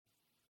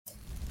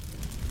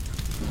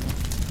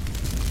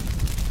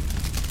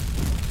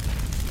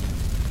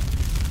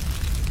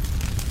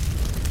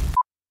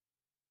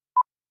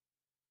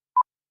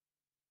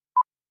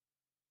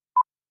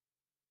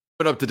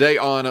Coming up today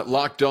on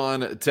Locked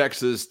On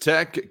Texas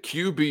Tech,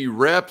 QB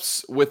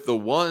reps with the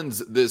ones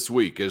this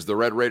week as the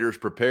Red Raiders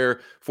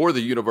prepare for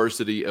the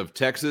University of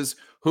Texas.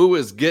 Who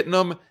is getting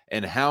them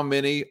and how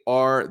many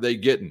are they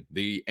getting?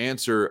 The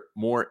answer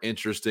more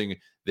interesting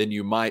than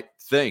you might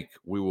think.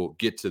 We will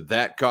get to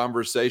that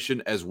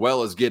conversation as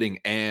well as getting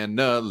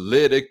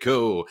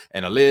analytical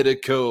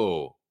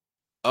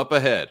up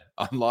ahead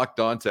on Locked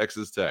On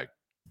Texas Tech.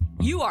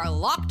 You are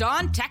Locked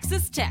On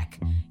Texas Tech,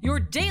 your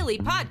daily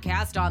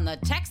podcast on the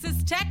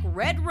Texas Tech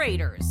Red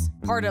Raiders,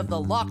 part of the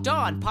Locked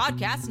On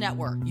Podcast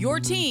Network, your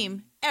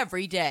team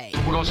every day.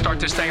 We're going to start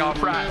this thing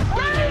off right.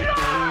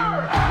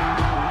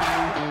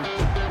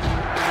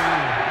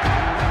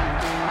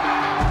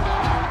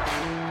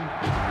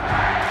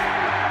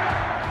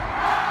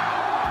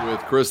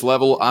 With Chris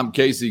Level, I'm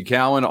Casey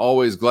Cowan.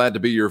 Always glad to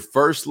be your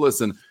first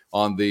listen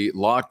on the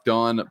Locked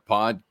On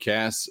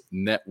Podcast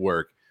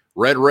Network.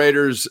 Red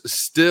Raiders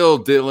still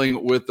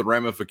dealing with the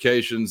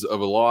ramifications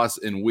of a loss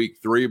in week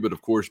 3, but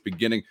of course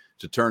beginning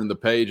to turn the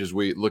page as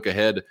we look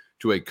ahead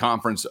to a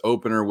conference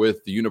opener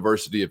with the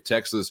University of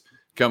Texas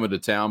coming to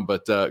town.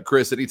 But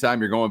Chris,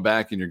 anytime you're going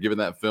back and you're giving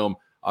that film,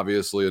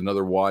 obviously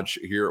another watch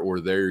here or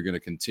there, you're going to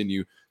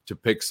continue to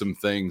pick some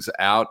things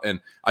out.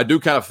 And I do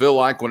kind of feel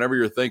like whenever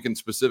you're thinking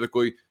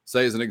specifically,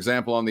 say as an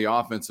example on the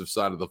offensive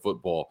side of the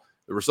football,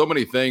 there were so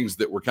many things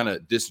that were kind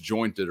of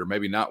disjointed or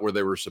maybe not where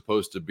they were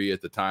supposed to be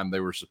at the time they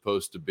were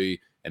supposed to be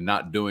and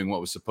not doing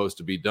what was supposed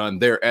to be done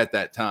there at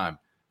that time.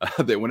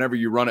 That whenever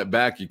you run it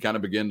back, you kind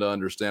of begin to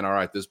understand, all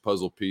right, this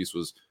puzzle piece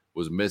was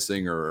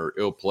missing or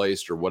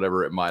ill-placed or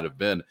whatever it might have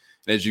been.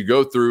 And as you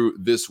go through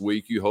this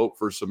week, you hope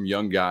for some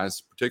young guys,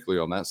 particularly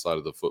on that side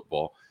of the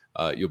football,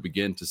 you'll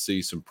begin to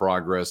see some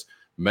progress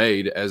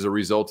made as a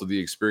result of the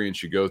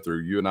experience you go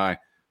through. You and I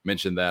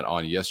mentioned that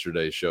on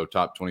yesterday's show,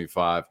 Top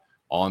 25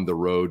 on the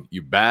road.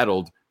 You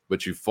battled,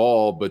 but you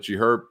fall, but you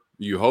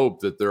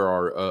hope that there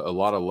are a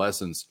lot of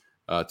lessons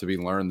to be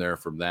learned there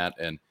from that.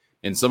 And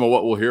some of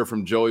what we'll hear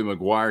from Joey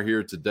McGuire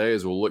here today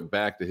as we'll look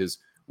back to his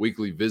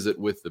weekly visit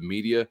with the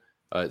media.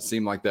 It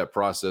seemed like that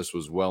process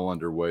was well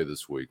underway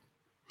this week.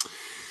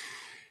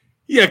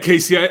 Yeah,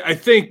 Casey, I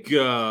think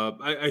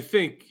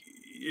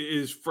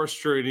as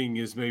frustrating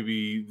as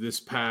maybe this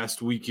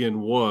past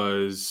weekend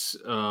was,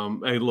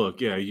 hey, look,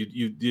 yeah,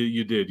 you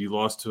did. You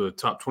lost to a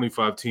top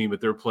 25 team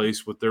at their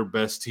place with their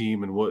best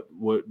team and what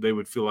they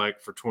would feel like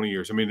for 20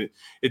 years. I mean,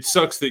 it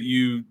sucks that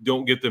you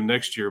don't get them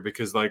next year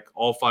because like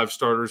all 5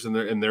 starters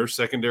in their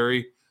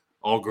secondary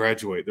all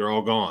graduate. They're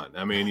all gone.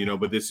 I mean,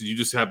 but you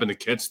just happen to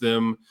catch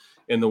them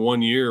in the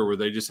 1 year where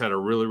they just had a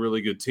really,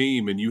 really good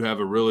team and you have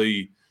a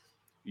really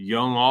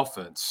young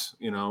offense,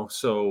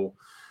 so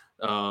 –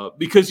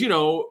 because,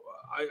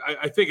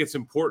 I think it's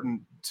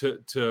important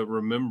to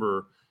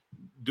remember.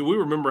 Do we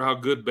remember how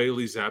good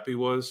Bailey Zappi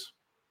was?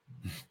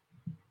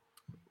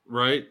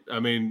 Right? I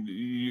mean,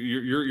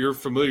 you're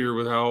familiar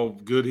with how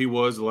good he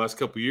was the last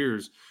couple of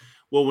years.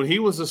 Well, when he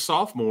was a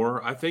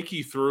sophomore, I think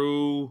he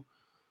threw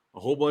a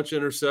whole bunch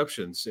of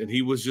interceptions, and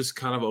he was just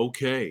kind of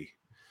okay,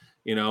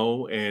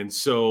 And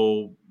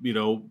so,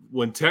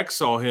 when Tech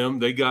saw him,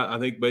 they got, I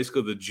think,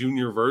 basically the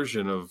junior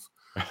version of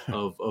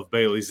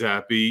Bailey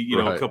Zappi,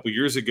 right, a couple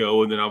years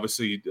ago. And then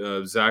obviously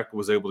Zach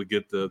was able to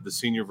get the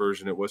senior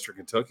version at Western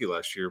Kentucky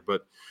last year.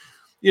 But,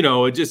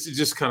 it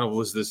just kind of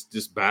was this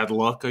just bad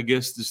luck, I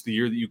guess, just the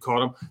year that you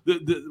caught him.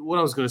 What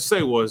I was going to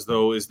say was,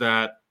 though, is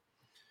that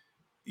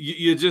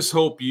you just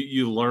hope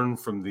you learn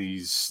from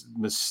these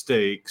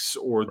mistakes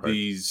or right,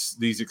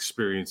 these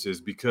experiences,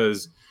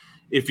 because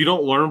if you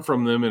don't learn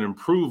from them and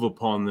improve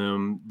upon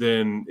them,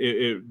 then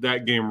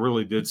that game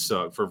really did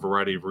suck for a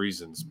variety of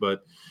reasons.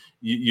 But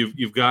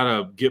you've got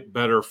to get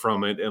better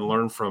from it and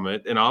learn from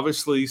it. And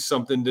obviously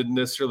something didn't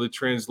necessarily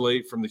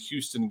translate from the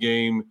Houston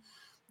game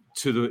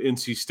to the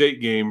NC State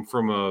game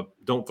from a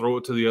don't throw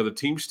it to the other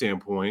team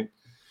standpoint.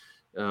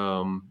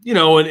 And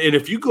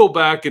if you go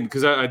back and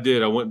because I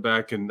went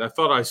back and I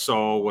thought I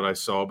saw what I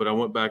saw, but I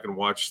went back and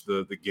watched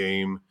the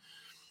game.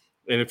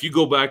 And if you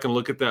go back and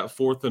look at that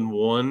 4th and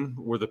 1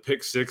 where the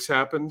pick 6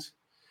 happened,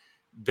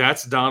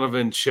 that's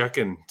Donovan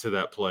checking to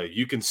that play.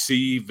 You can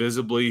see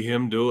visibly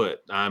him do it.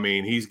 I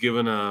mean, he's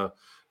given a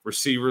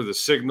receiver the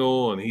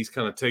signal and he's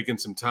kind of taking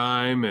some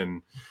time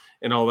and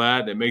all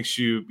that. And it makes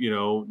you,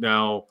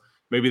 now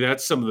maybe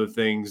that's some of the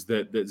things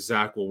that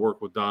Zach will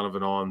work with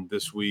Donovan on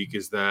this week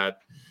is that,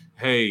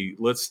 hey,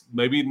 let's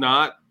maybe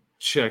not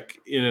check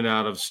in and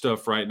out of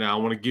stuff right now.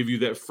 I want to give you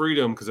that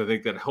freedom because I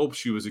think that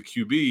helps you as a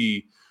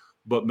QB.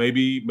 But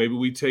maybe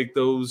we take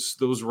those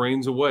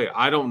reins away.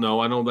 I don't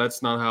know. I know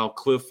that's not how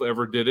Cliff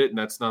ever did it, and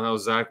that's not how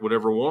Zach would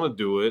ever want to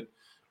do it.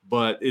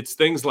 But it's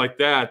things like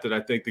that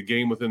I think the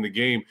game within the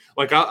game.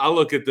 Like I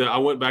look at I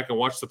went back and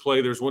watched the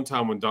play. There's one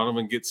time when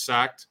Donovan gets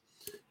sacked,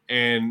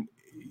 and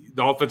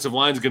the offensive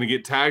line is going to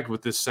get tagged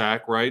with this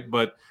sack, right?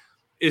 But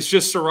it's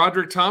just Sir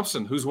Roderick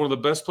Thompson, who's one of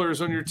the best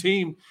players on your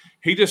team.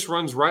 He just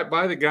runs right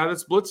by the guy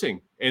that's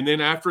blitzing, and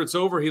then after it's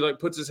over, he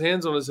puts his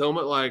hands on his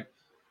helmet like,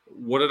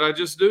 what did I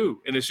just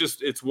do? And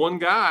it's one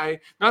guy,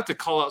 not to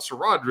call out Sir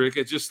Roderick.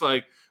 It's just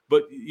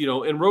But,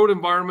 in road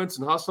environments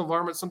and hostile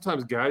environments,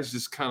 sometimes guys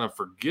just kind of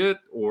forget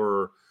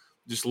or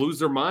just lose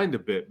their mind a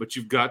bit. But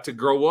you've got to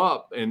grow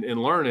up and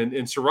learn.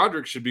 And Sir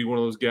Roderick should be one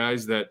of those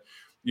guys that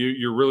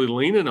you're really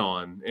leaning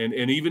on. And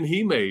even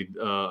he made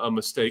a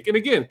mistake. And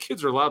again,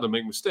 kids are allowed to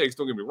make mistakes.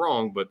 Don't get me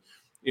wrong. But,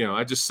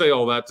 I just say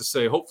all that to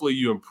say, hopefully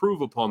you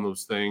improve upon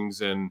those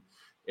things and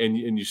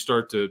you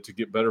start to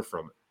get better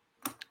from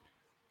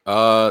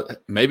it.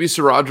 Maybe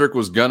Sir Roderick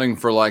was gunning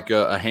for like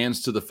a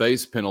hands to the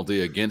face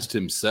penalty against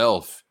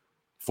himself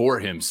for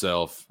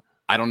himself.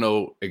 I don't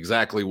know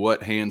exactly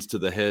what hands to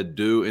the head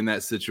do in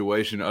that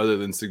situation other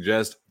than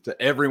suggest to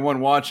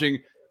everyone watching,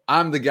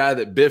 I'm the guy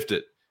that biffed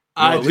it.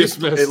 At least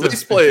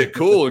play it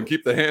cool and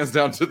keep the hands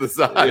down to the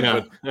side.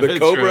 Yeah, but the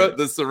Cobra, right.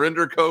 The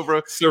surrender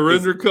Cobra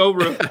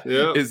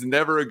Yeah. is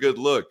never a good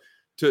look.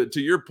 To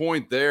your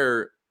point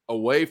there,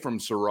 away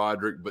from Sir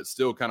Roderick, but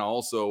still kind of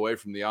also away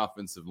from the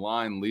offensive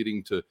line,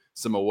 leading to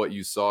some of what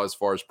you saw as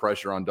far as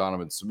pressure on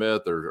Donovan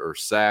Smith or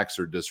sacks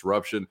or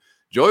disruption.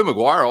 Joey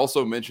McGuire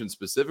also mentioned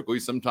specifically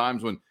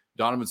sometimes when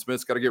Donovan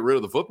Smith's got to get rid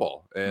of the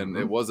football, and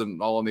it wasn't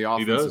all on the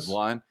offensive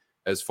line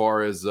as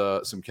far as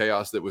some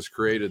chaos that was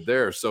created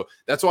there. So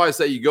that's why I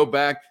say you go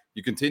back,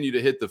 you continue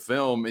to hit the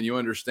film, and you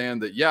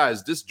understand that,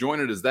 as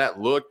disjointed as that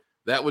look,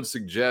 that would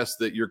suggest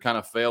that you're kind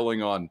of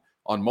failing on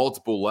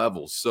multiple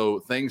levels. So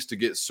things to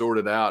get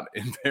sorted out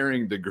in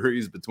varying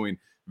degrees between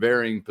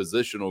varying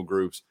positional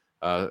groups.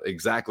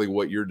 Exactly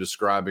what you're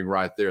describing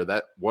right there.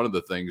 That one of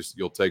the things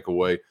you'll take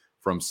away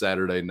from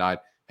Saturday night.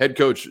 Head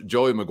coach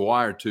Joey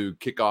McGuire, to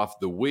kick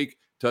off the week,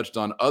 touched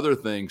on other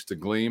things to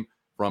glean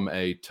from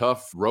a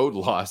tough road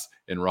loss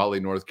in Raleigh,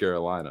 North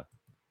Carolina.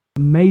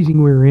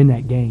 Amazing we were in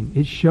that game.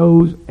 It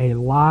shows a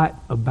lot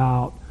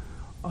about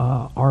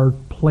our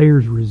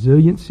players'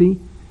 resiliency.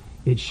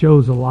 It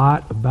shows a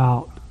lot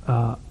about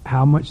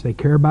how much they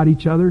care about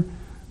each other,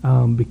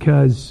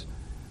 because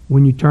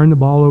when you turn the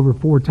ball over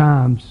 4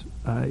 times,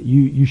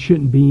 you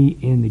shouldn't be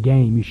in the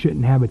game. You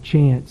shouldn't have a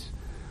chance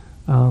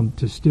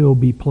to still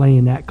be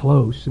playing that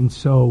close. And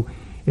so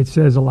it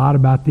says a lot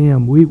about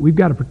them. We've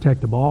got to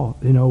protect the ball.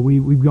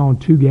 We've gone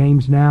 2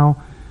 games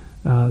now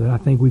that I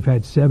think we've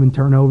had 7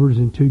 turnovers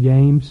in 2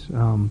 games.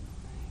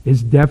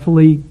 It's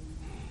definitely,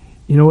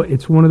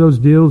 it's one of those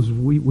deals.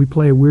 We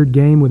play a weird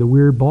game with a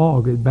weird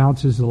ball. It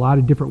bounces a lot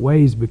of different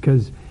ways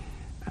because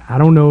I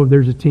don't know if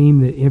there's a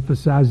team that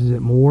emphasizes it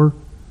more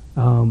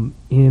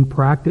in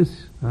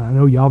practice. I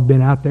know y'all have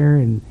been out there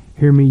and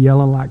hear me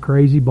yelling like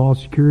crazy, ball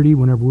security,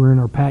 whenever we're in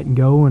our pat and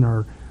go and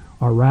our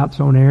routes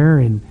on air,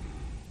 and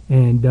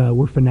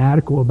we're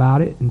fanatical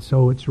about it. And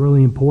so it's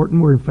really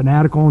important. We're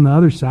fanatical on the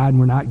other side, and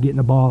we're not getting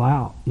the ball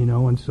out,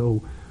 and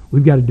so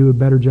we've got to do a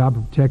better job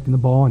of protecting the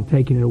ball and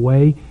taking it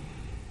away.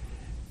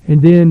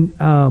 And then,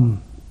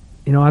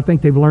 I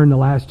think they've learned the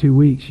last 2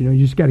 weeks, you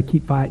just got to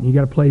keep fighting. You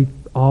got to play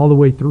all the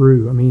way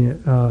through. I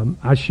mean,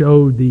 I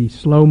showed the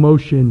slow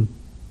motion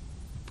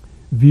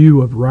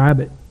view of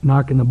Rabbit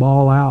knocking the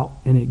ball out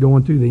and it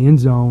going through the end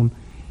zone,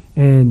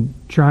 and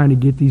trying to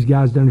get these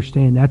guys to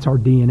understand that's our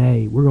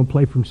DNA. We're going to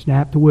play from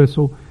snap to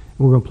whistle, and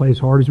we're going to play as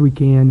hard as we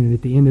can, and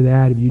at the end of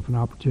that, if you have an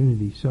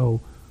opportunity. So,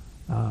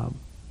 and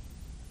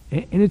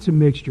it's a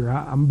mixture.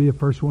 I'm going to be the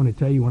first one to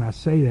tell you when I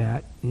say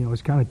that,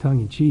 it's kind of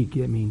tongue-in-cheek.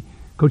 I mean,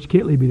 Coach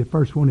Kitley will be the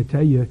first one to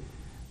tell you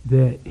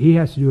that he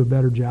has to do a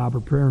better job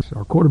of preparing.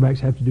 Our quarterbacks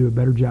have to do a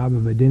better job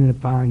of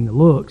identifying the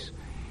looks.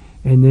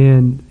 And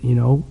then,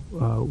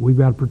 we've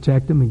got to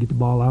protect them and get the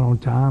ball out on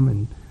time,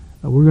 and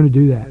we're going to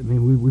do that. I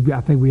mean,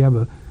 I think we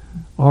have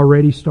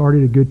already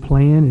started a good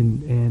plan,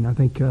 and I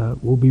think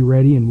we'll be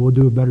ready, and we'll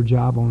do a better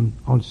job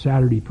on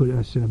Saturday, putting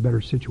us in a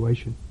better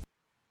situation.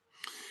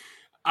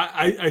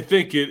 I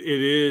think it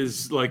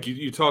is like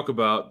you talk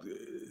about.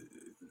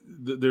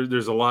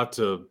 There's a lot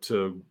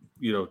to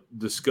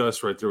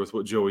discuss right there with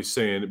what Joey's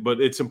saying, but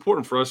it's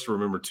important for us to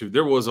remember too.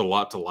 There was a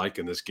lot to like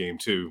in this game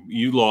too.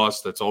 You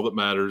lost. That's all that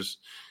matters.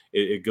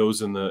 It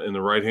goes in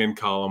the right-hand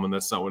column, and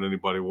that's not what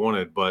anybody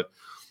wanted. But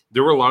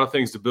there were a lot of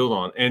things to build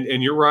on.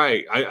 And you're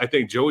right. I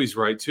think Joey's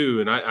right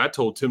too. And I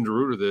told Tim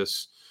DeRuiter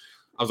this.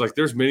 I was like,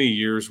 there's many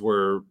years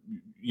where,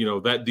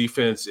 that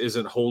defense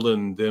isn't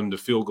holding them to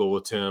field goal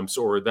attempts,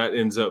 or that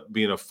ends up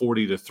being a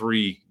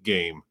 40-3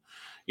 game,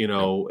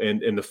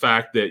 and the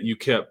fact that you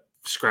kept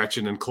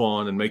scratching and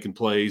clawing and making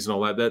plays and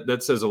all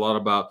that says a lot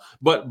about.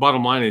 But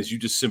bottom line is you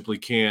just simply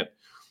can't.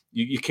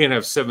 You can't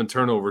have 7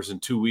 turnovers in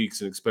 2 weeks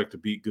and expect to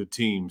beat good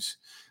teams.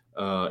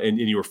 And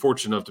you were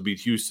fortunate enough to beat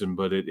Houston,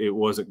 but it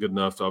wasn't good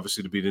enough,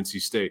 obviously, to beat NC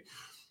State.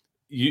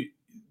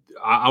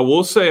 I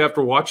will say,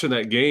 after watching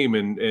that game,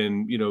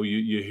 and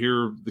you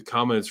hear the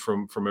comments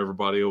from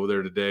everybody over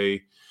there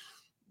today,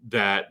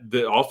 that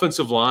the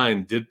offensive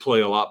line did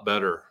play a lot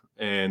better,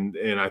 and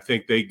I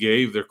think they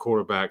gave their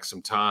quarterback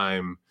some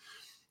time.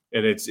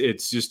 And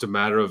it's just a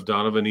matter of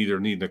Donovan either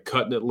needing to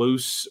cut it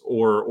loose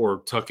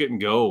or tuck it and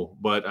go.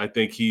 But I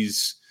think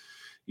he's,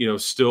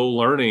 still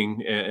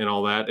learning and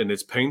all that, and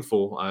it's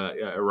painful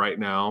right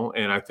now.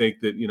 And I think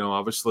that,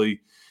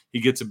 obviously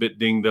he gets a bit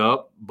dinged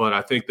up. But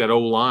I think that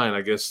O-line,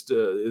 I guess,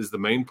 is the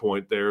main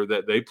point there,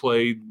 that they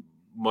played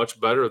much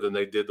better than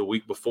they did the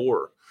week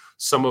before.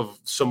 Some of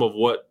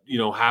what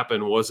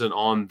happened wasn't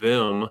on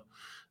them,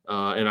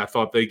 and I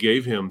thought they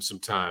gave him some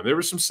time. There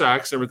were some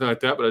sacks and everything like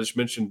that, but I just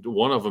mentioned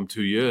one of them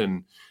to you,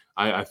 and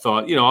I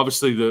thought,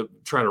 obviously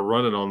trying to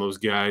run it on those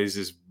guys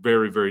is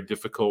very, very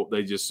difficult.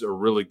 They just are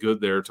really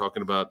good there,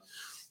 talking about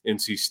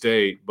NC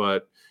State.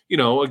 But,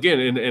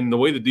 again, and the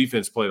way the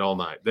defense played all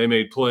night, they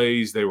made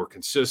plays. They were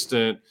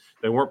consistent.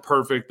 They weren't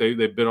perfect.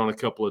 They've been on a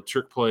couple of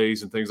trick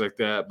plays and things like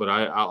that. But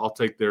I'll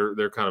take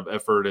their kind of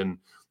effort, and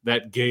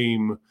that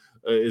game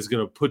is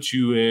going to put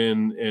you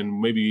in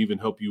and maybe even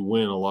help you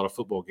win a lot of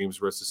football games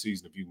the rest of the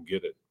season if you can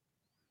get it.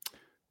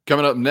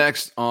 Coming up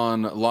next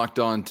on Locked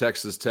On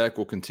Texas Tech,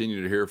 we'll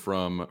continue to hear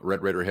from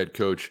Red Raider head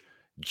coach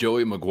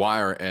Joey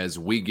McGuire as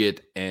we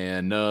get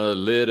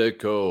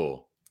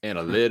analytical.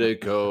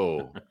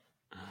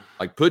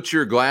 Like, put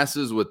your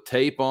glasses with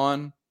tape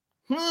on,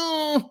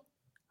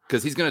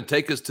 because he's going to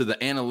take us to the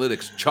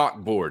analytics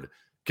chalkboard.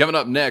 Coming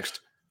up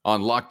next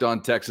on Locked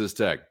On Texas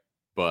Tech.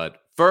 But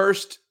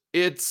first,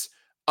 it's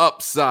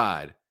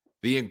Upside,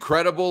 the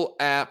incredible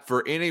app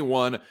for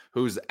anyone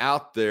who's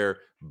out there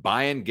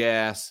buying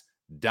gas,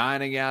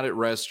 dining out at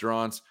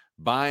restaurants,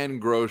 buying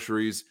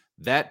groceries.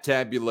 That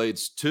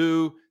tabulates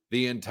to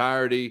the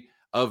entirety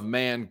of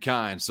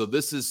mankind. So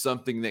this is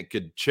something that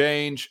could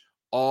change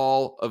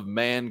all of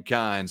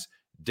mankind's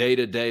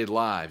day-to-day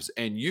lives.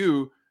 And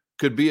you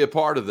could be a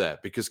part of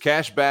that, because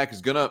cash back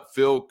is going to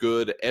feel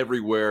good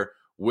everywhere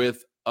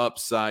with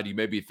Upside. You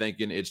may be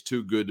thinking it's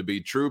too good to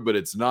be true, but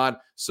it's not.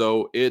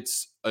 So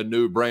it's a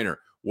no-brainer.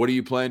 What do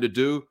you plan to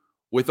do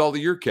with all of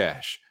your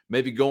cash?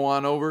 Maybe go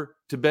on over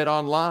to Bet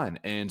Online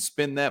and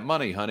spend that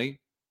money,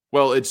 honey.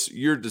 Well, it's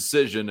your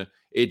decision.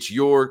 It's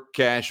your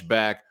cash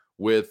back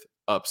with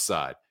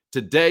Upside.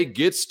 Today,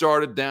 get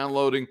started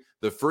downloading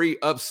the free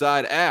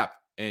Upside app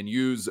and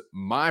use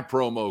my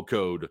promo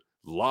code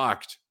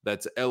LOCKED.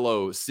 That's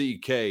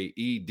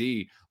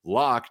LOCKED,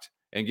 LOCKED,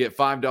 and get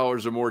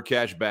 $5 or more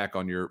cash back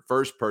on your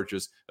first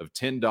purchase of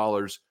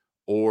 $10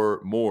 or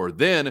more.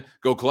 Then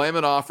go claim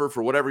an offer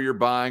for whatever you're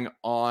buying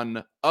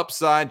on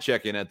Upside.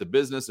 Check in at the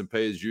business and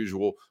pay as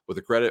usual with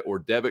a credit or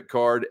debit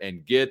card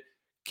and get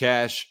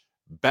cash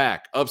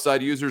back.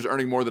 Upside users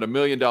earning more than $1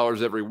 million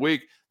every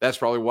week. That's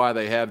probably why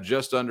they have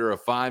just under a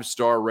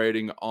 5-star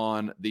rating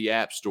on the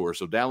App Store.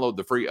 So download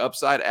the free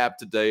Upside app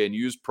today and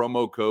use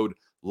promo code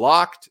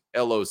LOCKED,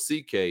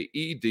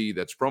 LOCKED.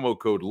 That's promo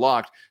code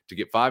LOCKED to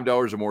get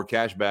 $5 or more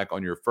cash back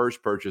on your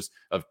first purchase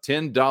of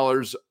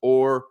 $10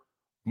 or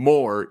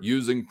more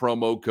using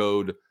promo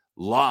code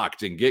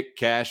LOCKED, and get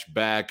cash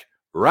back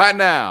right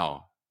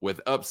now with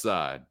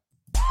Upside.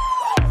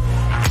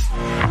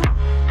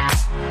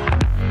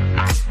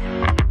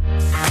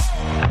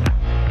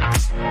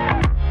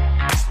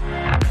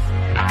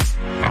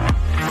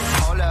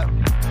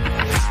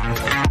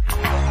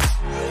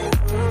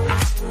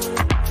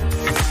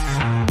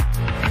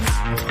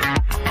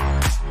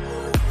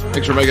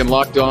 Thanks for making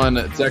Locked On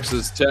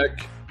Texas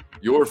Tech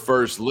your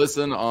first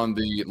listen on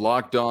the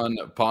Locked On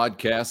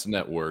Podcast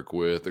Network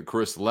with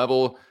Chris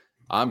Level.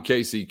 I'm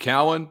Casey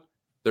Cowan.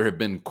 There have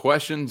been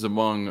questions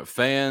among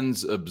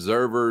fans,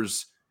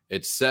 observers,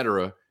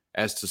 etc.,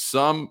 as to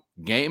some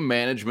game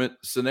management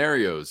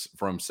scenarios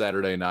from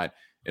Saturday night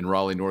in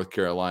Raleigh, North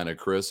Carolina,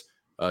 Chris,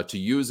 to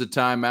use a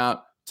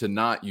timeout, to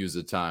not use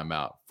a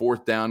timeout,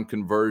 fourth down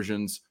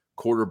conversions,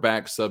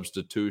 quarterback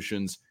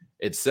substitutions,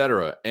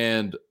 etc.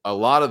 And a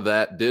lot of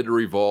that did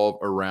revolve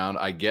around,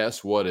 I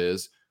guess, what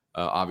is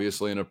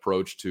obviously an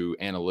approach to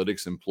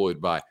analytics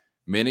employed by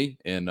many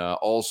in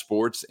all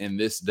sports in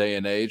this day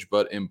and age,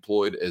 but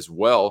employed as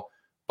well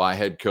by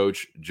head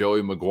coach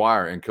Joey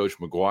McGuire. And Coach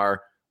McGuire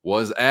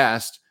was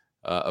asked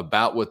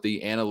about what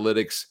the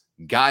analytics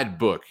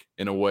guidebook,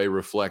 in a way,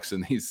 reflects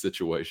in these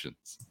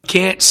situations.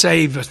 Can't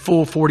save a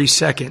full 40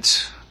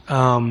 seconds,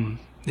 then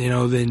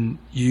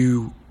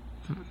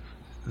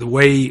the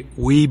way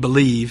we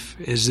believe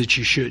is that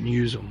you shouldn't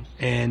use them.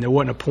 And there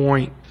wasn't a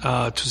point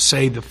to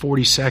save the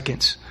 40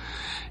 seconds.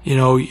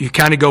 You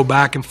kind of go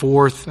back and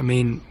forth. I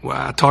mean,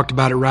 I talked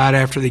about it right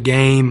after the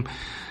game.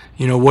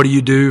 What do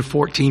you do?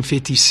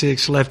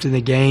 14:56 left in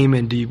the game,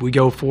 and do we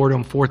go for it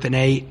on 4th and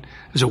 8?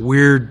 It was a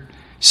weird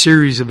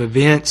series of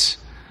events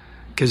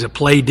because a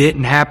play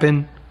didn't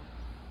happen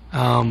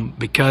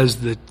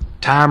because the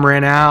time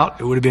ran out.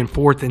 It would have been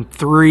 4th and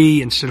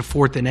 3 instead of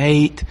 4th and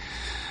 8.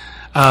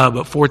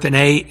 But 4th and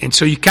 8. And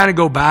so you kind of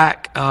go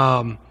back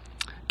to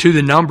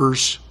the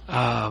numbers.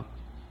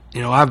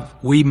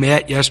 We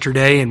met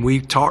yesterday and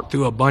we talked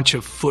through a bunch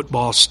of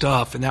football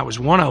stuff, and that was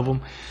one of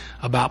them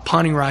about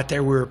punting right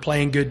there. We were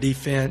playing good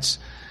defense,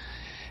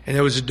 and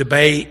there was a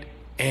debate,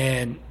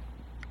 and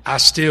I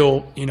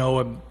still,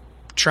 am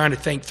trying to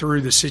think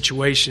through the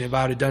situation if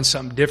I would have done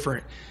something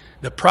different.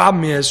 The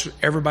problem is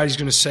everybody's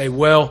going to say,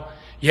 well,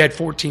 you had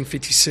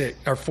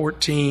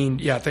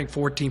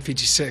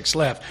 14:56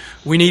 left.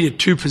 We needed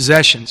 2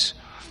 possessions.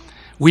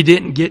 We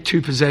didn't get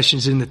 2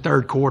 possessions in the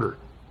third quarter.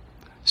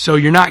 So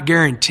you're not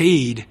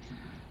guaranteed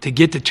to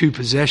get the 2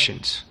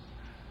 possessions.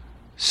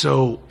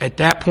 So at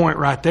that point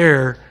right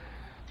there,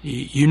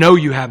 You know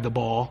you have the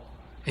ball,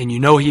 and you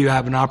know you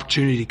have an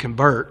opportunity to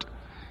convert.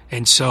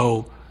 And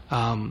so,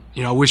 I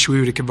wish we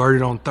would have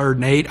converted on 3rd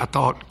and 8. I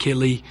thought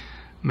Kinley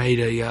made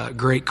a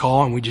great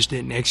call, and we just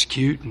didn't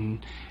execute. And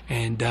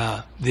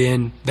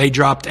then they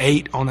dropped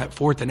 8 on that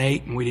 4th and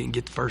 8, and we didn't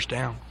get the first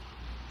down.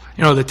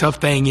 The tough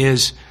thing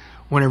is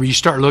whenever you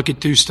start looking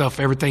through stuff,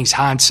 everything's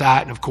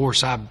hindsight. And, of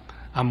course, I'm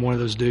one of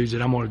those dudes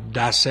that I'm going to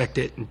dissect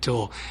it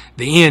until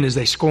the end as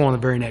they score on the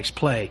very next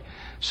play.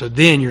 So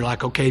then you're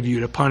like, okay, if you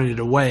would have punted it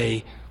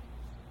away,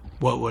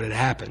 what would have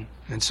happened?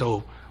 And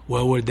so,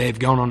 would they have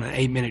gone on an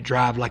 8-minute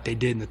drive like they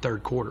did in the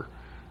 3rd quarter?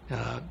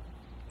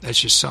 That's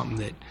just something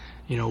that,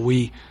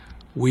 we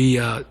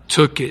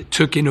took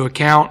into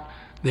account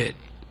that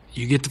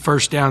you get the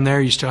first down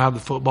there, you still have the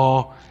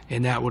football,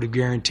 and that would have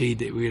guaranteed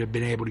that we would have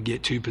been able to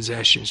get 2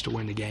 possessions to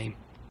win the game.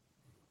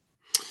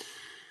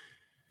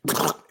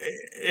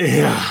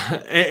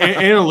 Yeah,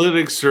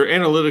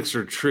 analytics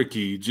are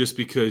tricky just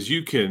because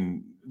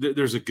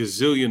there's a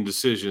gazillion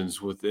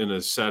decisions within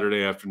a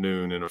Saturday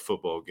afternoon in a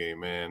football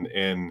game, man.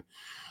 And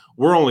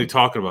we're only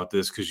talking about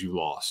this because you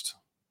lost.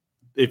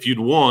 If you'd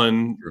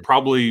won,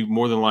 probably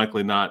more than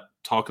likely not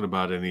talking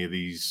about any of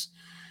these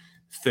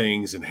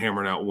things and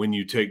hammering out when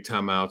you take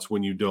timeouts,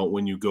 when you don't,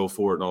 when you go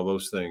for it, and all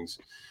those things.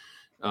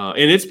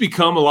 And it's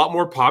become a lot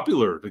more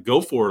popular to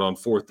go for it on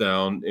 4th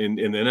down in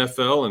the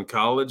NFL and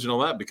college and all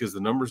that because the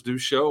numbers do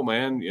show,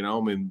 man.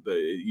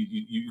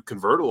 You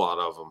convert a lot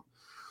of them.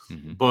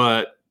 Mm-hmm.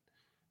 But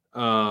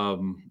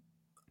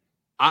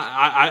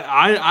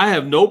I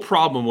have no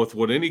problem with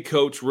what any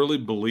coach really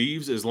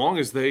believes as long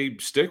as they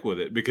stick with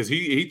it, because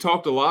he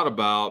talked a lot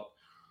about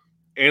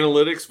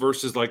analytics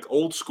versus like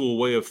old school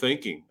way of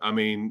thinking. I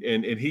mean,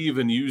 and he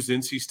even used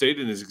NC State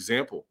in his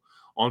example.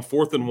 On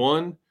 4th and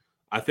 1,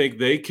 I think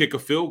they kick a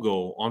field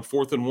goal. On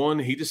 4th and 1,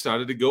 he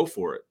decided to go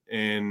for it.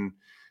 And,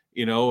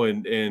 you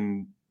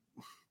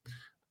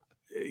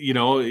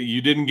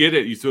didn't get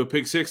it. You threw a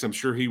pick 6. I'm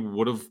sure he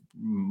would have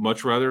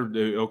much rather,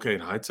 okay, in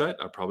hindsight,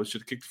 I probably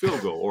should have kicked the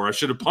field goal, or I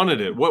should have punted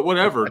it,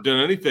 whatever,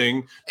 done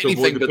anything to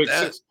avoid the pick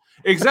 6.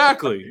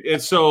 Exactly.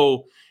 And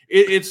so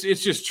it's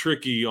just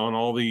tricky on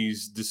all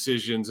these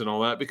decisions and all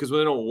that, because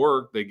when they don't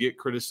work, they get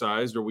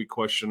criticized or we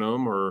question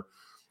them or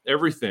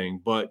everything.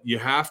 But you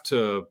have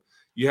to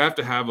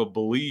have a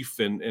belief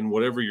in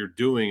whatever you're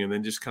doing and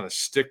then just kind of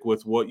stick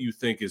with what you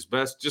think is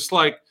best. Just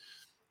like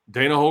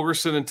Dana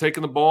Holgorsen and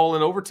taking the ball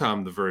in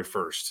overtime the very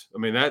first. I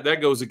mean,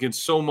 that goes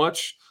against so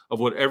much of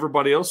what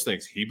everybody else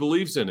thinks. He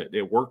believes in it.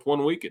 It worked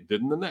one week. It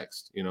didn't the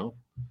next,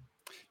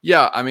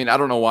 Yeah, I mean, I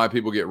don't know why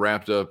people get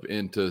wrapped up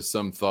into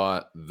some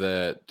thought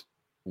that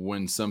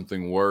when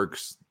something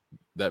works,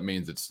 that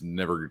means it's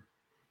never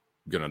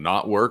going to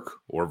not work,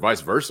 or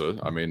vice versa.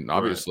 I mean,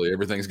 obviously,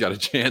 everything's got a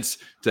chance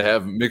to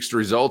have mixed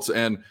results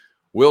and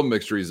will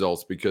mixed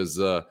results, because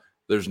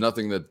there's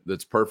nothing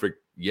that's perfect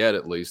yet,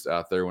 at least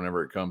out there,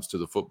 whenever it comes to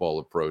the football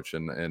approach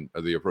and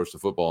the approach to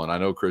football. And I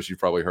know, Chris, you've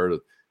probably heard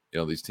of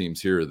these teams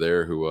here or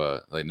there who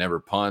they never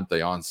punt,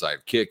 they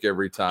onside kick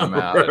every time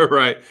out.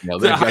 Right.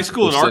 The high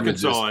school in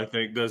Arkansas, I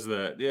think, does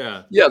that.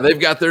 Yeah. Yeah, they've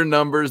got their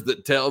numbers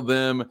that tell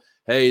them,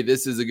 hey,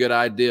 this is a good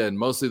idea, and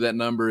mostly that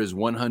number is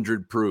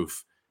 100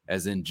 proof,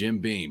 as in Jim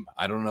Beam.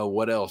 I don't know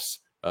what else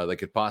they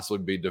could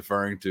possibly be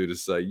deferring to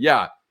say,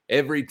 yeah,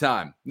 every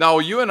time. No,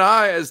 you and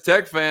I as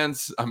Tech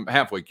fans, I'm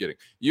halfway kidding.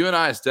 You and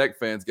I as Tech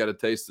fans got a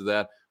taste of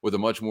that with a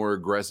much more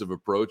aggressive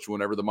approach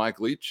whenever the Mike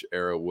Leach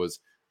era was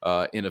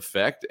in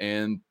effect,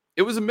 and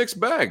it was a mixed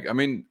bag. I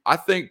mean, I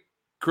think,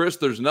 Chris,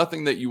 there's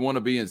nothing that you want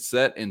to be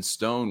set in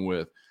stone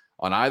with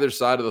on either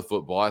side of the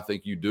football. I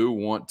think you do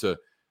want to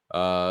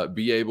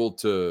be able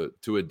to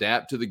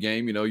adapt to the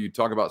game. You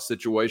talk about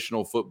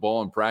situational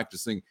football and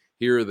practicing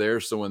here or there,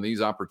 so when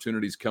these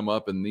opportunities come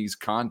up in these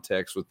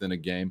contexts within a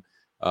game,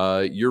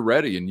 you're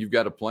ready and you've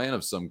got a plan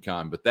of some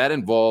kind. But that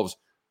involves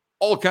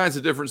all kinds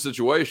of different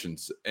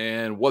situations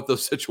and what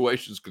those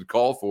situations could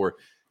call for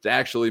to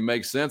actually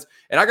make sense.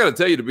 And I got to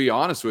tell you, to be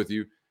honest with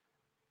you,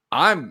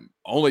 I'm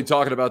only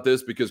talking about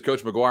this because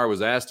Coach McGuire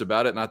was asked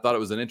about it, and I thought it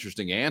was an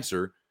interesting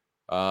answer.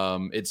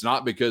 It's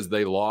not because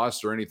they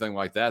lost or anything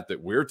like that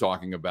we're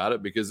talking about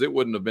it, because it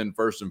wouldn't have been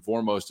first and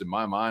foremost in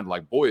my mind.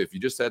 Like, boy, if you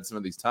just had some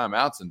of these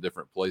timeouts in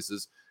different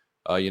places,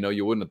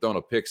 you wouldn't have thrown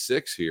a pick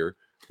 6 here,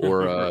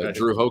 or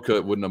Drew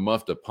Hoka wouldn't have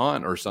muffed a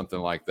punt or something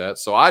like that.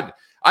 So I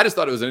just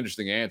thought it was an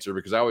interesting answer,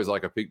 because I always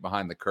like a peek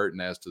behind the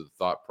curtain as to the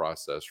thought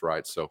process,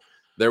 right? So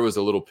there was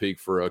a little peek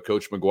for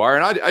Coach McGuire.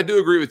 And I do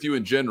agree with you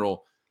in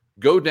general.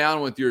 Go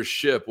down with your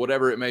ship,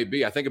 whatever it may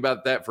be. I think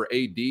about that for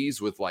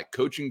ADs with like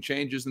coaching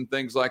changes and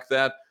things like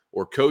that,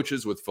 or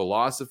coaches with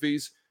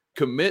philosophies.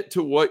 Commit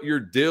to what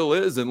your deal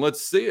is and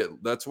let's see it.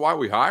 That's why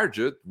we hired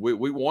you.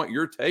 We want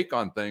your take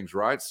on things,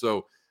 right?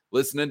 So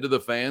listening to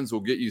the fans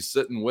will get you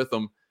sitting with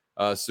them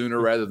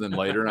sooner rather than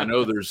later. And I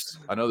know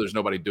there's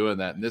nobody doing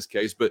that in this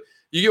case, but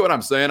you get what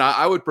I'm saying.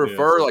 I would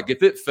prefer, like,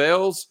 if it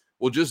fails,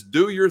 well, just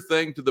do your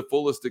thing to the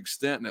fullest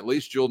extent, and at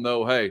least you'll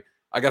know, hey,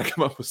 I got to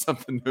come up with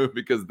something new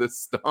because this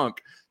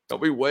stunk.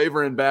 Don't be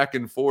wavering back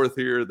and forth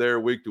here or there,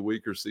 week to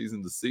week or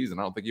season to season.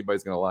 I don't think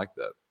anybody's going to like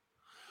that.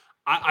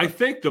 I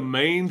think the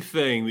main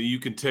thing that you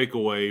can take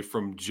away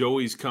from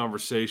Joey's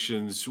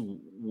conversations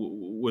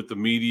with the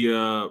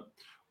media,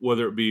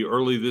 whether it be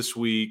early this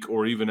week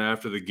or even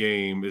after the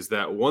game, is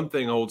that one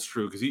thing holds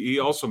true, because he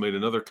also made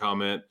another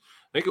comment.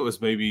 I think it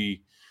was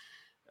maybe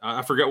 –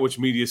 I forgot which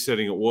media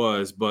setting it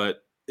was,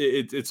 but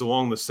it's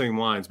along the same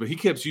lines. But he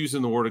kept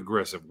using the word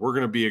aggressive. We're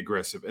going to be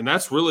aggressive. And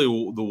that's really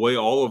the way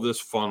all of this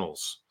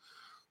funnels.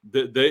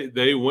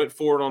 They went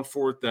for it on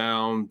fourth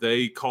down.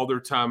 They called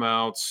their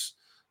timeouts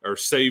or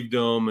saved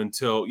them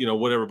until,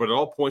 whatever. But it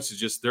all points to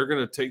just they're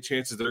going to take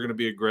chances. They're going to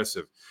be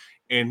aggressive.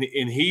 And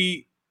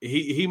he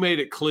made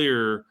it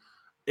clear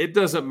it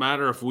doesn't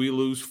matter if we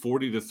lose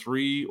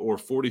 40-3 or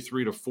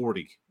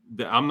 43-40.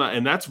 I'm not,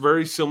 and that's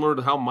very similar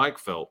to how Mike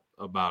felt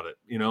about it.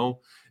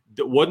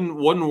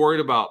 Wasn't worried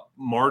about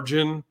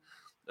margin.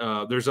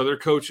 There's other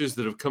coaches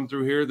that have come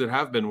through here that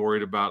have been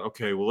worried about,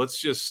 okay, well, let's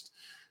just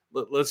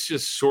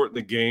shorten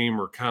the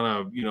game or kind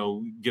of,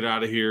 get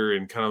out of here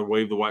and kind of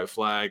wave the white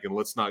flag and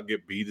let's not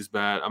get beat as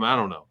bad. I mean, I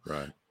don't know.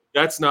 Right.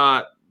 That's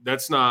not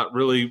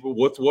really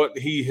what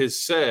he has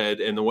said,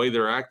 and the way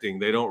they're acting.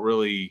 They don't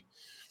really.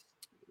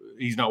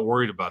 He's not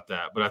worried about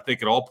that, but I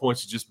think it all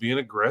points to just being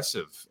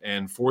aggressive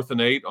and 4th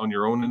and 8 on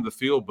your own end of the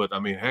field. But I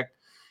mean, heck,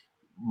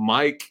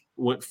 Mike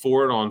went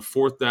for it on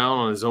fourth down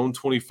on his own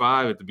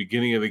 25 at the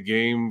beginning of the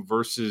game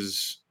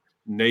versus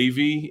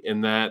Navy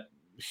in that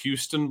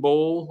Houston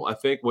Bowl, I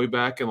think way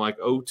back in like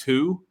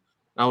 2002.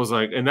 I was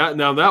like, and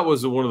that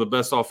was one of the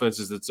best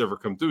offenses that's ever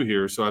come through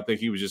here. So I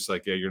think he was just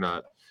like, yeah, you're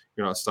not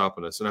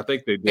stopping us. And I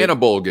think they did. In a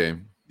bowl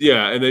game.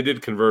 Yeah. And they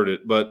did convert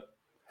it, but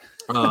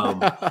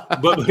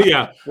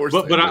yeah,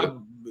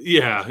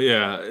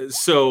 yeah.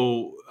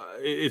 So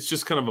it's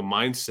just kind of a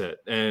mindset,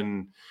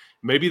 and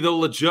maybe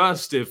they'll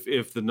adjust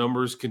if the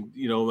numbers can,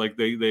 like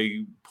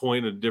they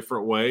point a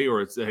different way,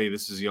 or it's, hey,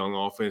 this is a young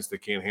offense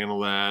that can't handle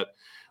that.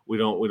 We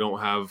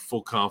don't have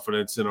full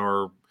confidence in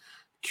our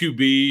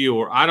QB,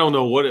 or I don't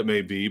know what it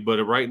may be,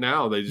 but right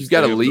now you've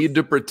got a lead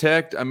to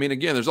protect. I mean,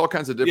 again, there's all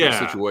kinds of different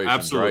situations,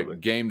 absolutely. Right?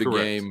 Game to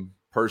game,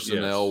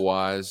 personnel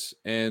wise,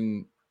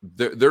 and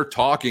they're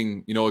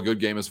talking, a good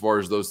game as far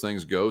as those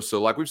things go.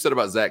 So like we've said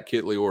about Zach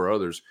Kitley or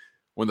others,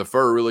 when the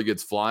fur really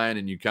gets flying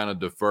and you kind of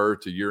defer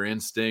to your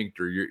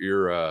instinct or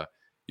your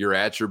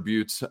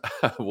attributes,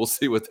 we'll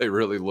see what they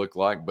really look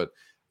like. But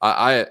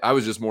I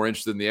was just more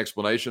interested in the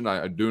explanation.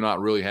 I do not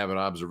really have an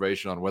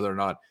observation on whether or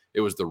not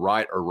it was the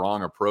right or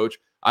wrong approach.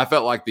 I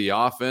felt like the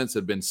offense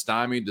had been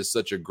stymied to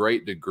such a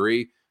great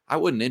degree. I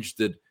wasn't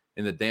interested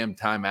in the damn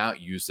timeout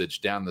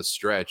usage down the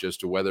stretch as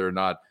to whether or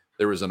not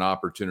there was an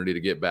opportunity to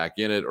get back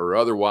in it or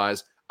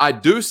otherwise. I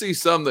do see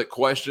some that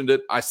questioned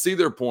it. I see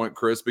their point,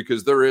 Chris,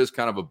 because there is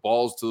kind of a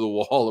balls to the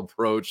wall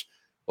approach.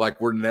 Like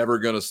we're never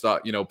going to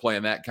stop,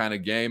 playing that kind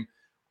of game.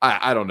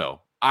 I don't know.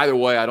 Either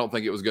way, I don't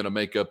think it was going to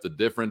make up the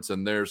difference.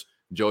 And there's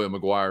Joey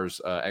McGuire's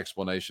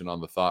explanation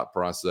on the thought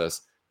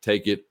process.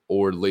 Take it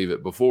or leave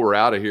it. Before we're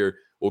out of here,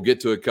 we'll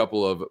get to a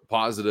couple of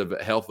positive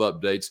health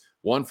updates.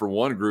 One for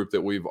one group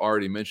that we've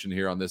already mentioned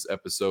here on this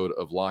episode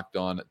of Locked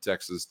On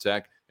Texas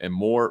Tech, and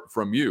more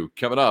from you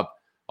coming up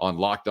on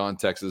Locked On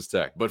Texas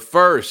Tech. But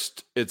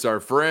first, it's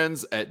our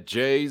friends at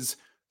Jay's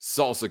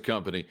Salsa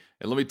Company.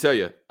 And let me tell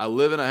you, I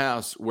live in a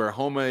house where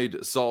homemade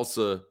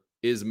salsa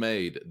is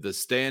made. The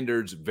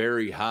standards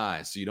very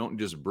high, so you don't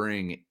just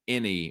bring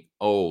any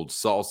old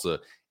salsa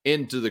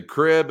into the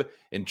crib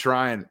and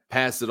try and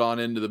pass it on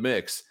into the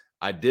mix.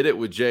 I did it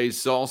with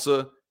Jay's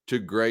Salsa to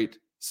great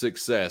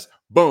success.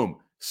 Boom.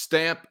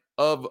 Stamp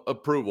of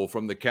approval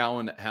from the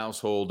Cowan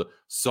household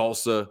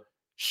salsa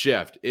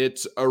chef.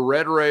 It's a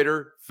Red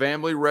Raider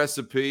family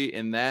recipe,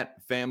 and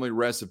that family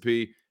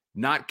recipe,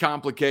 not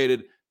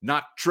complicated,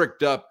 not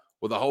tricked up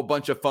with a whole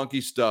bunch of funky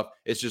stuff.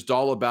 It's just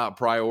all about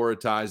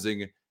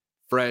prioritizing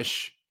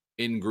fresh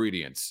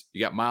ingredients.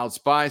 You got mild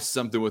spice,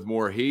 something with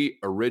more heat,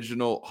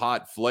 original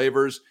hot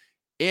flavors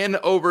in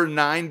over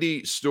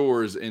 90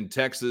 stores in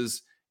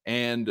Texas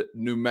and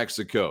New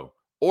Mexico.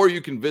 Or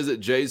you can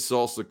visit Jay's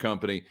Salsa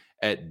Company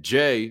at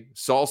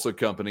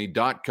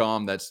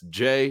jsalsacompany.com. That's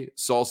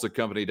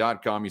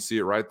jsalsacompany.com. You see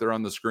it right there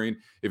on the screen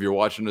if you're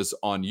watching us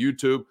on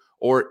YouTube,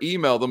 or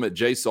email them at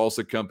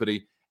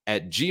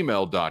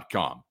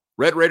jsalsacompany@gmail.com.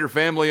 Red Raider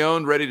family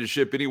owned, ready to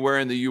ship anywhere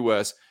in the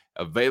U.S.,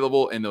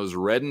 available in those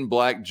red and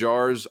black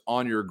jars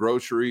on your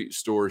grocery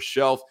store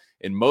shelf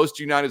in most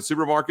United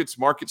supermarkets,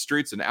 Market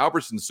Streets, and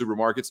Albertson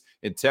supermarkets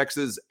in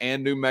Texas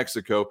and New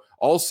Mexico.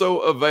 Also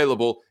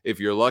available if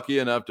you're lucky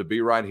enough to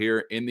be right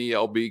here in the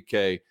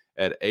LBK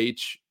at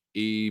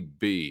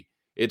HEB.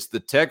 It's the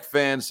Tech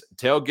fans'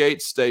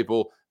 tailgate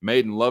staple,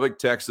 made in Lubbock,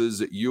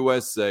 Texas,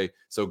 USA.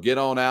 So get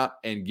on out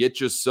and get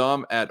you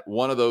some at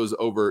one of those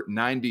over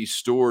 90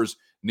 stores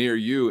near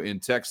you in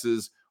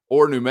Texas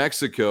or New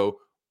Mexico,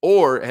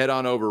 or head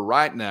on over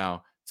right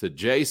now to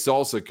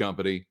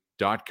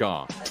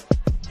jsalsacompany.com.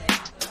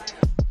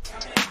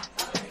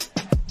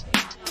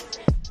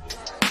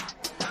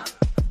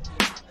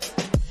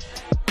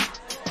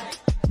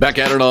 Back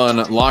at it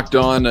on Locked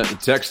On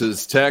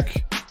Texas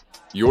Tech.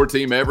 Your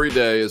team every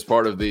day is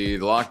part of the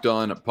Locked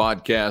On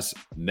Podcast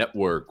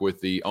Network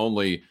with the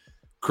only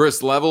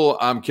Chris Level.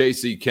 I'm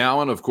Casey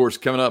Cowan. Of course,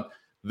 coming up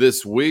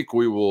this week,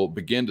 we will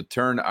begin to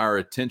turn our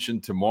attention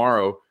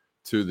tomorrow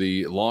to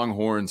the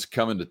Longhorns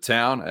coming to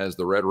town as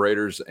the Red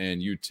Raiders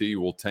and UT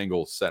will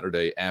tangle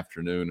Saturday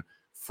afternoon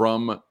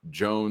from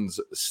Jones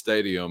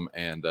Stadium.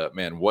 And,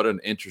 man, what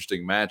an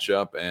interesting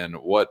matchup and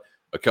what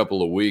a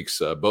couple of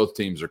weeks both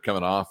teams are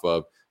coming off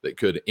of that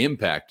could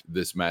impact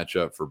this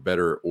matchup for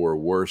better or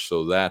worse.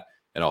 So that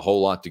and a whole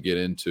lot to get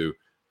into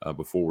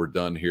before we're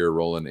done here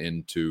rolling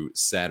into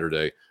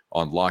Saturday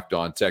on Locked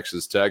On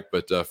Texas Tech.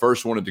 But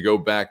first wanted to go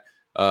back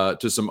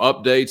to some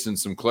updates and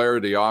some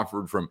clarity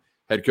offered from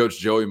head coach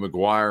Joey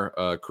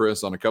McGuire,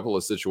 Chris, on a couple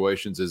of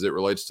situations as it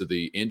relates to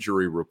the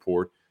injury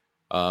report.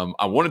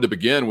 I wanted to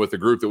begin with the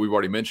group that we've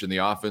already mentioned, the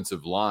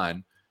offensive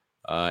line,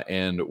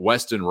 and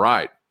Weston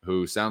Wright,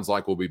 who sounds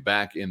like will be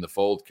back in the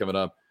fold coming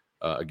up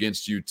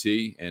against UT,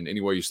 and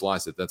any way you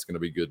slice it, that's going to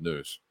be good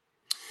news.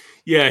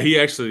 Yeah, he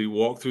actually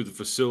walked through the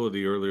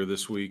facility earlier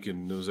this week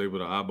and was able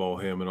to eyeball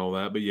him and all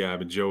that. But yeah, I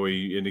mean,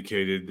 Joey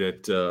indicated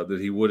that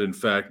he would in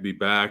fact be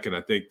back, and I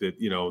think that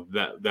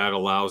that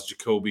allows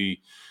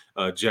Jacoby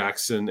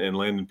Jackson and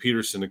Landon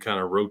Peterson to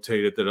kind of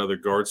rotate at that other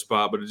guard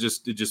spot. But it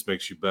just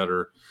makes you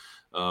better.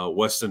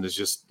 Weston is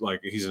just like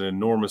he's an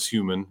enormous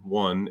human.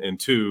 One and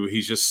two,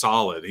 he's just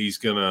solid.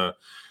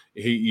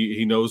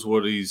 He knows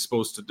what he's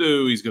supposed to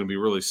do. He's going to be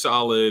really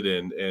solid,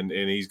 and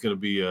he's going to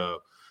be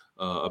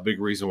a big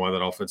reason why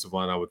that offensive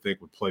line, I would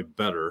think, would play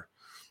better.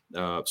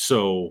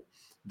 So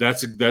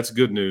that's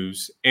good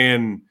news.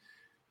 And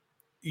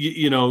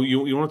you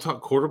want to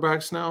talk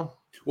quarterbacks now?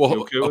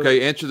 Well,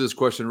 okay. Answer this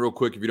question real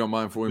quick, if you don't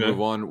mind, before we move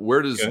on.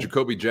 Where does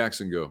Jacoby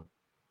Jackson go?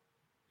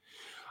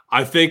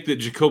 I think that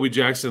Jacoby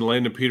Jackson,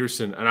 Landon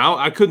Peterson, and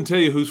I couldn't tell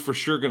you who's for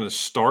sure going to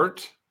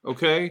start.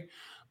 Okay,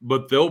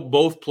 but they'll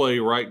both play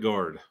right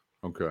guard.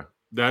 Okay.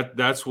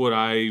 That's what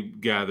I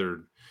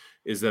gathered,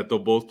 is that they'll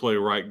both play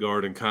right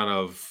guard and kind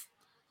of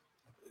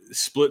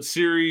split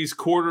series,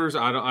 quarters.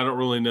 I don't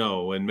really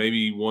know. And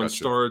maybe one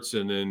starts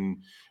and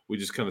then we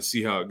just kind of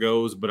see how it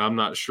goes. But I'm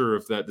not sure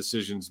if that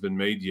decision's been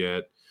made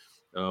yet.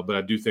 But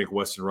I do think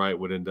Weston Wright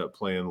would end up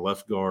playing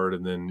left guard,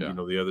 and then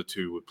the other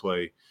two would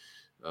play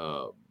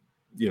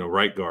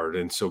right guard.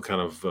 And so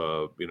kind of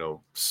I don't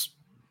know,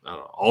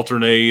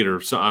 alternate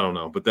or so, I don't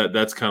know. But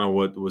that's kind of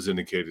what was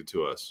indicated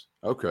to us.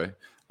 Okay.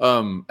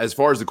 As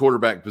far as the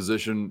quarterback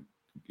position,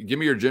 give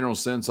me your general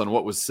sense on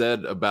what was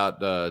said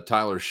about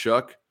Tyler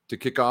Shuck to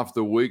kick off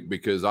the week,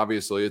 because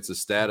obviously it's a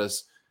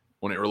status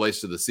when it relates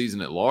to the season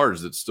at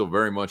large that's still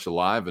very much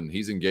alive, and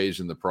he's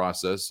engaged in the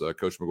process.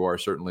 Coach McGuire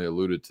certainly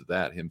alluded to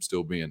that, him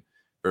still being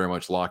very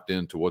much locked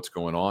into what's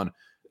going on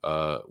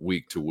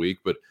week to week.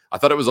 But I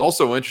thought it was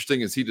also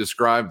interesting as he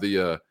described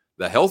the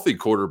healthy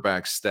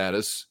quarterback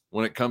status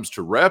when it comes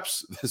to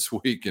reps this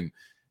week and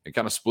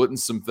kind of splitting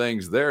some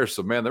things there.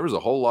 So, man, there was a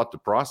whole lot to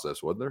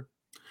process, wasn't there?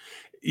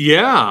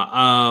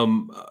 Yeah.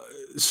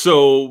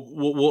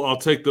 So I'll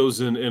take those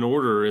in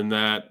order in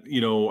that,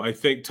 I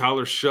think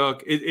Tyler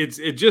Shuck,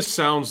 it just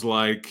sounds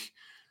like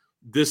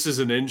this is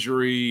an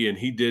injury, and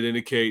he did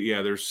indicate,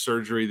 there's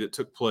surgery that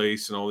took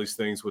place and all these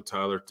things with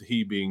Tyler,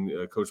 he being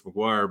Coach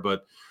McGuire,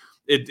 but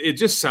it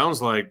just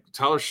sounds like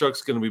Tyler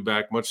Shuck's going to be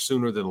back much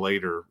sooner than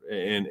later.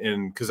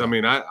 And because,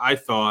 I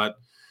thought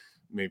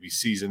maybe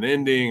season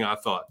ending, I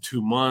thought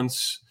 2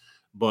 months.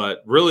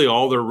 But really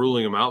all they're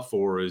ruling him out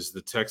for is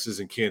the Texas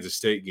and Kansas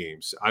State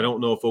games. I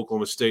don't know if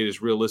Oklahoma State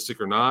is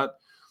realistic or not,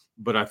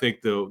 but I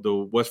think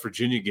the West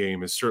Virginia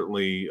game is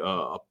certainly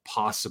a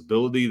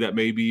possibility. That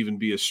maybe even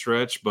be a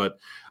stretch. But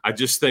I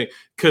just think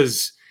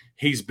because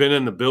he's been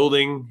in the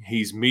building,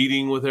 he's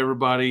meeting with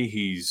everybody,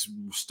 he's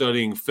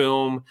studying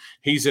film,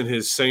 he's in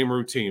his same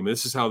routine.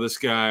 This is how this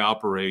guy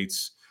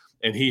operates,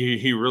 and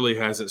he really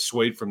hasn't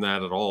swayed from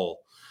that at all.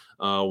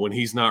 When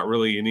he's not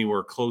really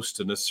anywhere close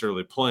to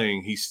necessarily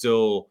playing, he's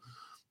still,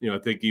 I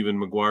think even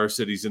McGuire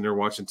said he's in there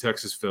watching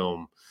Texas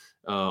film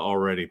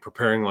already,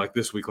 preparing like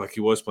this week like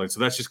he was playing. So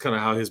that's just kind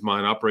of how his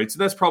mind operates.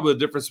 And that's probably the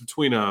difference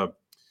between a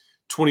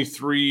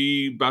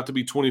 23, about to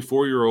be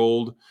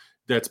 24-year-old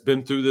that's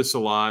been through this a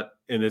lot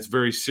and that's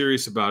very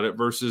serious about it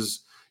versus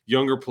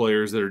younger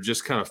players that are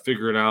just kind of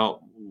figuring out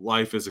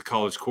life as a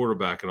college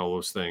quarterback and all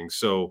those things.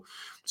 So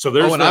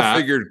there's that. I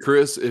figured,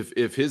 Chris,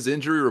 if his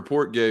injury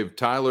report gave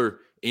Tyler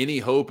any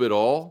hope at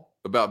all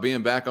about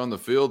being back on the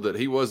field, that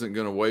he wasn't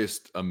going to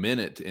waste a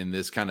minute in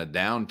this kind of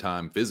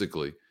downtime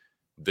physically,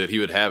 that he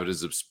would have at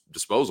his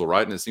disposal,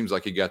 right? And it seems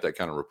like he got that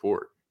kind of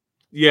report.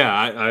 Yeah,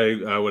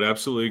 I would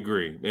absolutely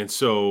agree. And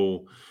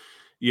so,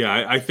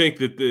 I think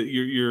that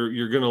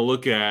you're going to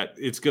look at,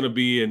 it's going to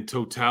be in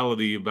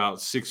totality about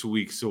 6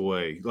 weeks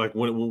away, like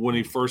when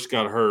he first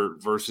got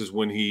hurt versus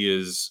when he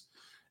is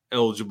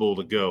eligible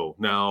to go.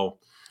 Now,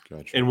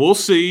 gotcha. And we'll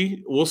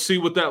see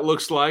what that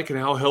looks like and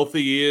how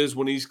healthy he is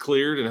when he's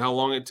cleared and how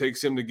long it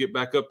takes him to get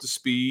back up to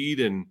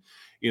speed. And,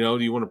 do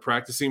you want to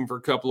practice him for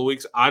a couple of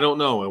weeks? I don't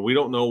know. And we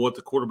don't know what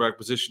the quarterback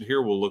position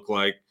here will look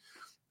like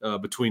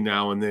between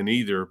now and then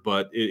either,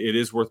 but it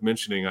is worth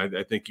mentioning.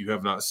 I think you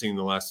have not seen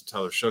the last of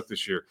Tyler Shuck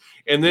this year.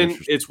 And then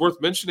it's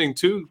worth mentioning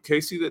too,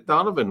 Casey, that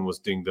Donovan was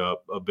dinged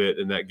up a bit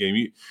in that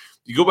game.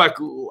 You go back,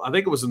 I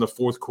think it was in the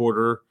fourth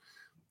quarter,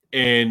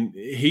 and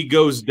he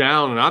goes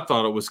down, and I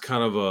thought it was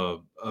kind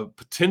of a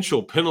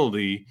potential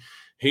penalty.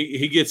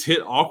 He gets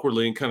hit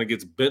awkwardly and kind of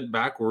gets bent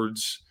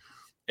backwards,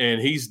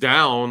 and he's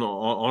down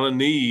on a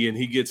knee, and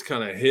he gets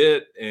kind of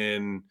hit,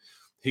 and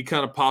he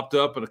kind of popped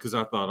up, and because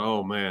I thought,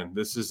 oh man,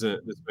 this may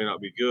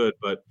not be good,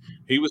 but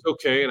he was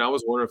okay, and I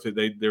was wondering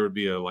if there would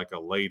be a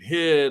late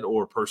hit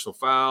or personal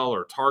foul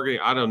or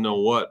targeting. I don't know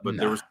what, but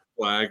there was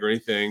no flag or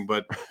anything,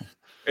 but.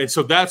 And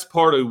so that's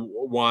part of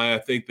why I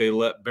think they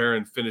let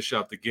Barron finish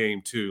out the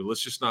game too.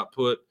 Let's just not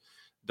put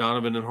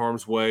Donovan in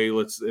harm's way.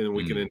 And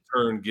we can in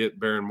turn get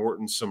Barron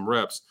Morton some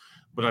reps.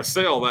 But I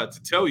say all that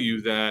to tell you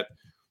that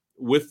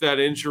with that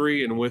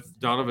injury and with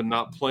Donovan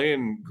not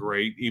playing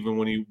great,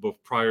 even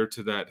prior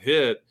to that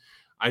hit,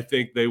 I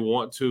think they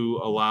want to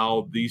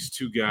allow these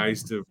two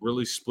guys to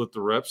really split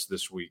the reps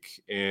this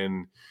week.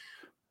 And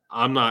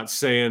I'm not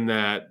saying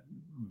that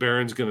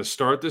Barron's going to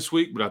start this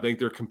week, but I think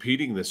they're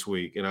competing this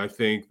week. And I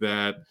think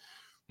that,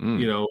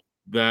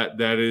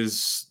 that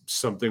is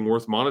something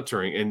worth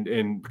monitoring.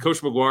 And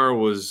Coach McGuire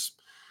was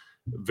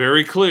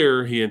very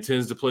clear he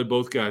intends to play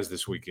both guys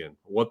this weekend.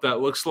 What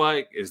that looks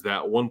like, is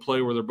that one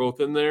play where they're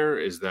both in there?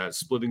 Is that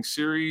splitting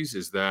series?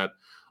 Is that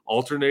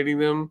alternating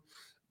them?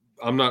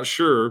 I'm not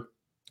sure,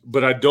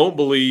 but I don't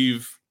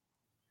believe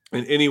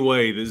in any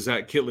way that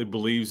Zach Kitley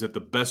believes that the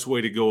best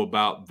way to go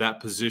about that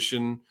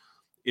position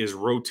is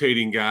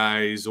rotating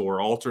guys or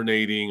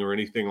alternating or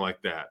anything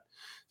like that.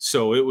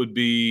 So it would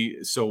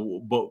be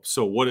so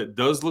what it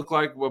does look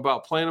like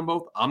about playing them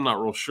both, I'm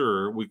not real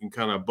sure. We can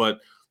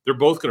but they're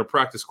both going to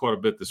practice quite a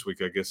bit this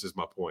week, I guess is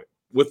my point,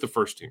 with the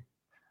first team.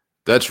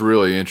 That's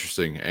really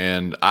interesting.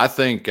 And I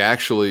think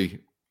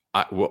actually,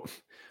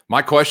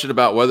 my question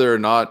about whether or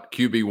not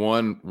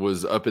QB1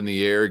 was up in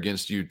the air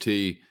against UT,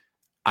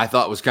 I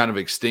thought was kind of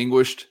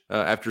extinguished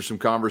after some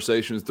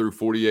conversations through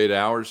 48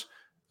 hours.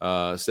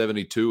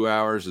 72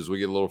 hours as we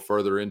get a little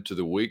further into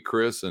the week,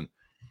 Chris. And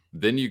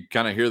then you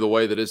kind of hear the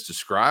way that it's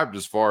described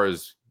as far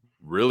as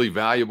really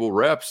valuable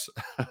reps.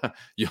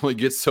 You only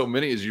get so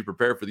many as you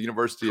prepare for the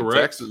University of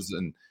Texas.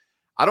 And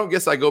I don't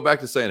guess I go back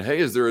to saying, hey,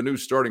 is there a new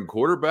starting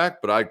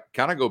quarterback? But I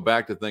kind of go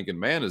back to thinking,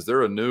 man, is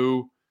there a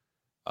new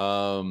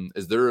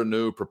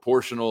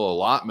proportional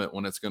allotment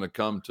when it's going to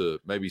come to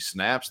maybe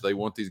snaps they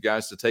want these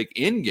guys to take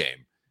in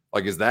game?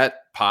 Like, is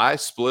that pie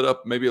split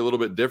up maybe a little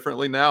bit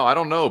differently now? I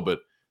don't know, but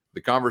the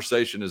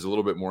conversation is a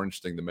little bit more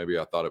interesting than maybe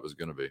I thought it was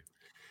going to be.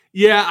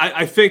 Yeah,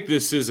 I think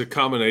this is a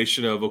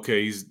combination of,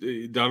 okay,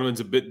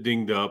 Donovan's a bit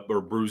dinged up or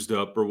bruised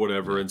up or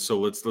whatever, and so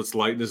let's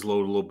lighten his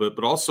load a little bit,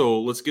 but also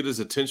let's get his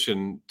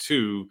attention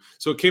too.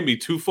 So it can be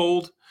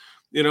twofold,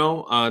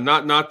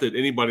 not that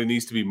anybody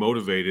needs to be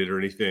motivated or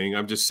anything.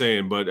 I'm just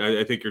saying, but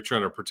I think you're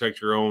trying to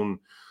protect your own,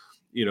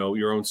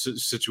 your own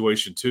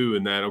situation too.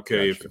 In that,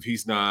 okay, gotcha. If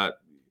he's not,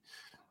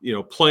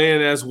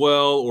 playing as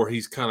well, or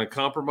he's kind of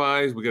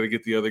compromised, we got to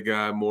get the other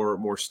guy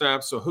more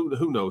snaps. So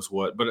who knows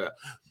what? But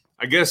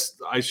I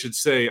guess I should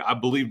say I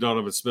believe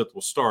Donovan Smith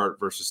will start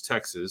versus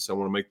Texas. I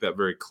want to make that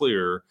very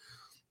clear.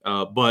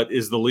 But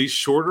is the leash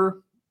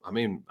shorter? I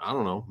mean, I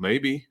don't know.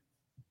 Maybe.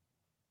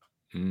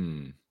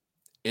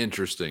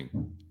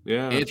 Interesting.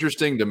 Yeah.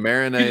 Interesting to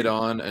marinate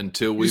on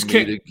until we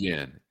meet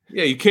again.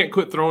 Yeah, you can't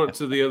quit throwing it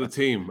to the other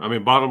team. I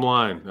mean, bottom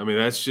line. I mean,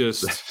 that's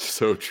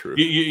so true.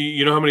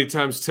 You know how many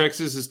times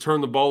Texas has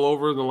turned the ball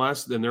over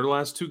in their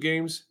last two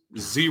games?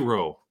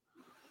 0.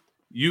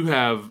 You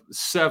have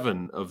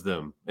 7 of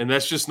them, and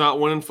that's just not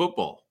winning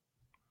football.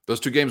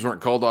 Those 2 games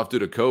weren't called off due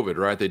to COVID,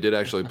 right? They did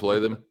actually play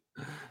them.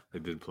 They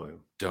did play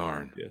them.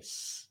 Darn.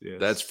 Yes.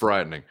 That's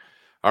frightening.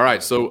 All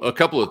right, so a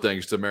couple of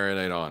things to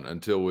marinate on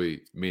until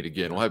we meet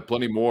again. We'll have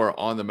plenty more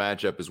on the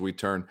matchup as we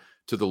turn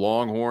to the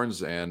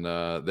Longhorns and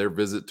their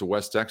visit to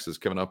West Texas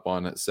coming up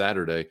on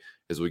Saturday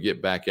as we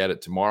get back at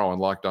it tomorrow on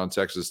Locked On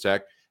Texas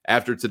Tech.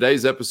 After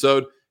today's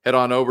episode, head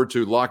on over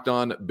to Locked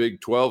On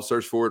Big 12.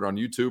 Search for it on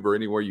YouTube or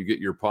anywhere you get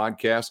your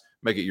podcast.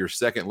 Make it your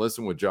second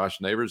listen with Josh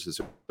Neighbors, as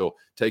he'll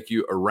take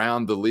you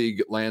around the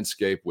league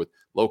landscape with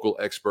local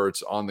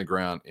experts on the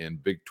ground in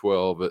Big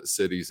 12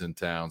 cities and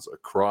towns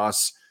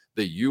across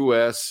the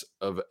U.S.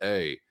 of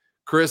A.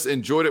 Chris,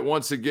 enjoyed it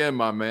once again,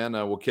 my man.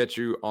 We'll catch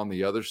you on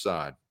the other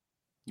side.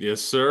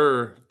 Yes,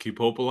 sir. Keep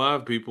hope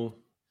alive, people.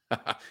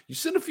 You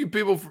sent a few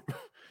people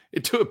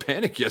into a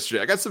panic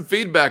yesterday. I got some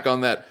feedback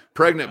on that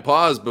pregnant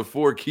pause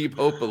before Keep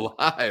Hope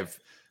Alive.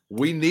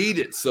 We need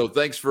it. So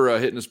thanks for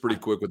hitting us pretty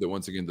quick with it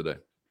once again today.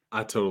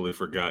 I totally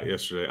forgot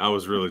yesterday. I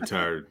was really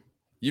tired.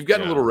 You've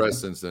gotten a little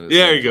rest since then.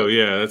 Yeah, there you go.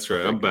 Yeah, that's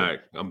right. I'm back.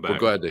 We're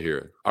glad to hear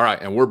it. All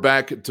right, and we're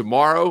back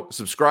tomorrow.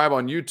 Subscribe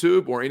on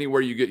YouTube or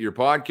anywhere you get your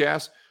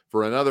podcasts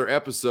for another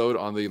episode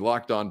on the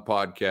Locked On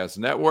Podcast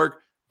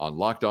Network on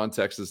Locked On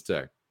Texas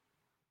Tech.